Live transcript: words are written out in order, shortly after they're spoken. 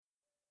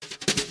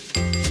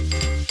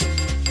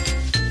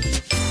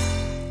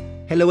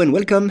Hello and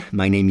welcome.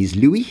 My name is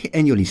Louis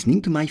and you're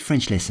listening to my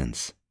French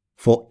lessons.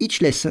 For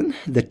each lesson,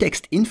 the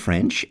text in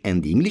French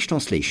and the English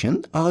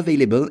translation are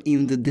available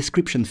in the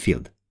description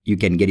field. You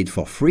can get it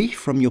for free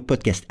from your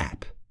podcast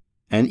app.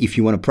 And if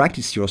you want to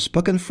practice your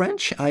spoken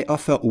French, I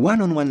offer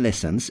one-on-one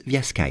lessons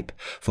via Skype.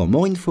 For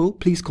more info,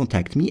 please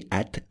contact me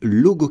at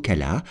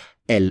logokala,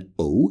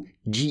 Logokala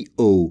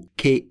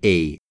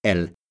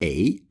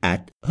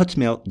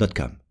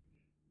 @hotmail.com.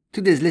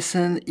 Today's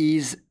lesson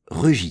is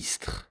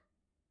registre.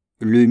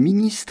 Le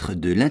ministre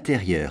de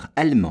l'Intérieur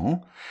allemand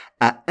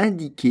a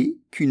indiqué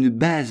qu'une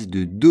base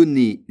de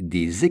données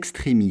des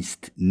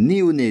extrémistes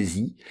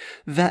néo-nazis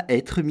va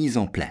être mise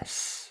en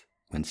place.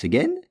 Once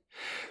again,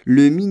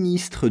 le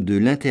ministre de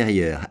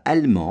l'Intérieur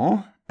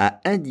allemand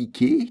a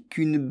indiqué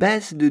qu'une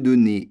base de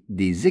données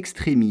des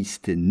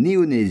extrémistes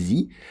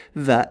néo-nazis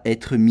va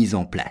être mise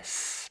en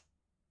place.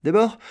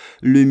 D'abord,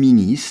 le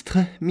ministre,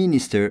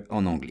 minister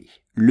en anglais.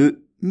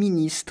 Le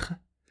ministre.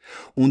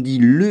 On dit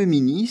le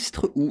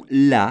ministre ou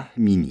la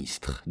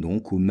ministre.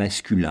 Donc au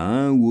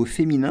masculin ou au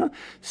féminin,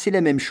 c'est la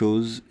même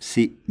chose,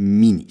 c'est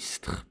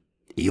ministre.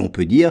 Et on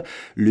peut dire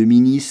le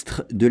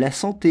ministre de la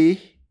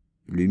Santé,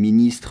 le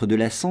ministre de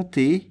la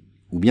Santé,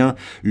 ou bien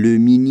le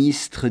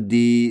ministre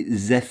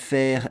des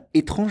Affaires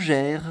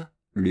étrangères,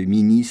 le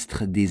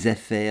ministre des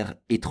Affaires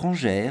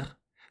étrangères,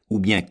 ou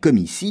bien comme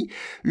ici,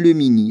 le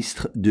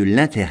ministre de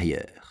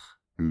l'Intérieur,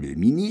 le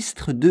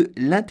ministre de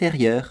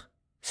l'Intérieur.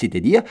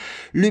 C'est-à-dire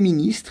le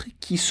ministre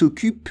qui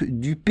s'occupe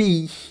du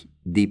pays,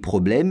 des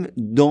problèmes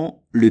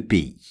dans le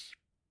pays.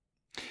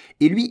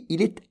 Et lui,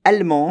 il est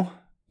allemand,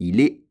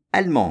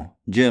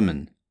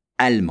 German,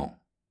 allemand.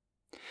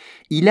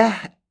 Il a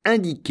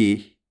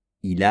indiqué,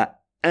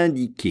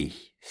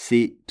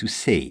 c'est to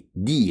say,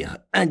 dire,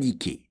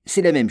 indiquer,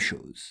 c'est la même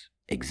chose.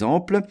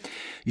 Exemple,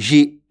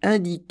 j'ai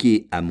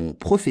indiqué à mon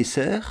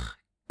professeur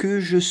que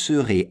je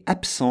serai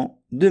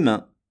absent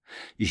demain.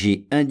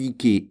 J'ai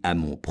indiqué à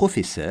mon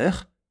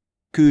professeur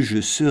que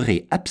je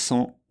serai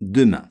absent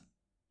demain.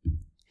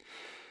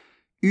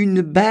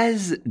 Une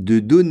base de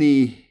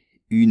données,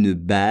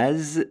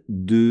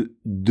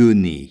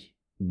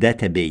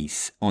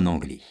 database en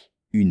anglais.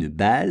 Une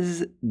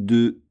base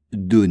de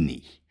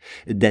données,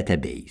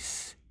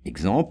 database.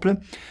 Exemple,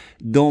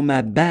 dans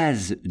ma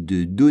base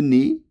de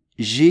données,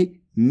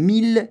 j'ai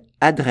 1000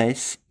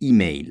 adresses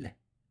e-mail.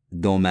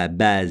 Dans ma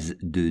base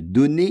de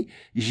données,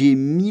 j'ai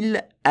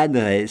 1000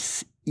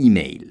 adresses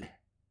e-mail.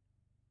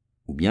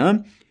 Ou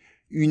bien,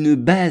 une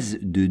base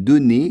de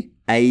données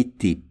a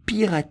été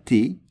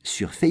piratée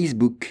sur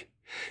Facebook.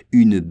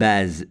 Une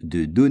base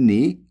de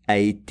données a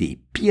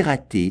été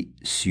piratée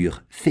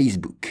sur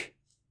Facebook.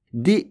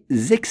 Des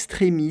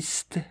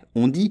extrémistes,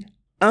 on dit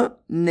un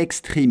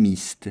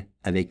extrémiste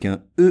avec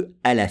un E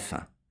à la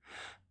fin.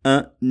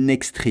 Un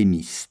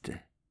extrémiste.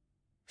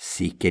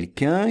 C'est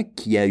quelqu'un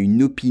qui a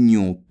une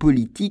opinion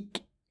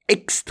politique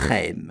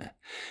extrême.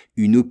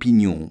 Une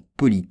opinion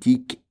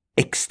politique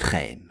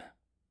extrême.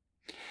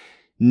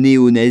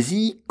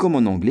 Néo-nazi, comme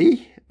en anglais,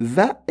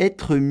 va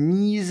être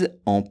mise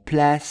en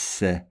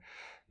place.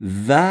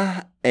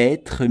 Va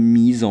être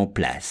mise en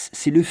place.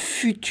 C'est le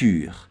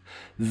futur.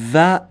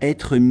 Va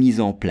être mise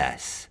en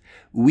place.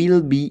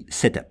 Will be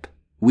set up.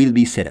 Will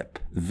be set up.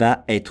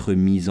 Va être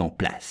mise en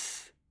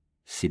place.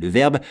 C'est le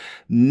verbe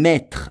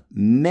mettre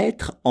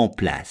en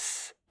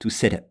place. To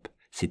set up.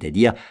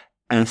 C'est-à-dire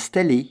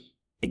installer.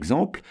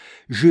 Exemple,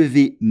 je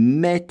vais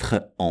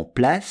mettre en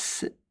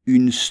place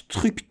une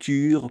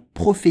structure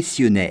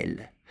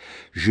professionnelle.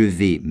 Je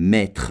vais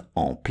mettre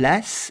en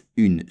place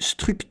une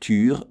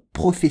structure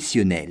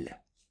professionnelle.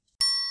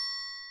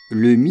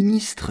 Le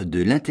ministre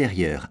de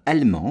l'Intérieur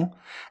allemand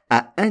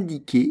a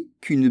indiqué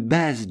qu'une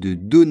base de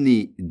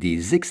données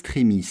des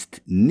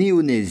extrémistes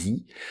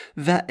néo-nazis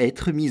va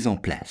être mise en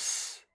place.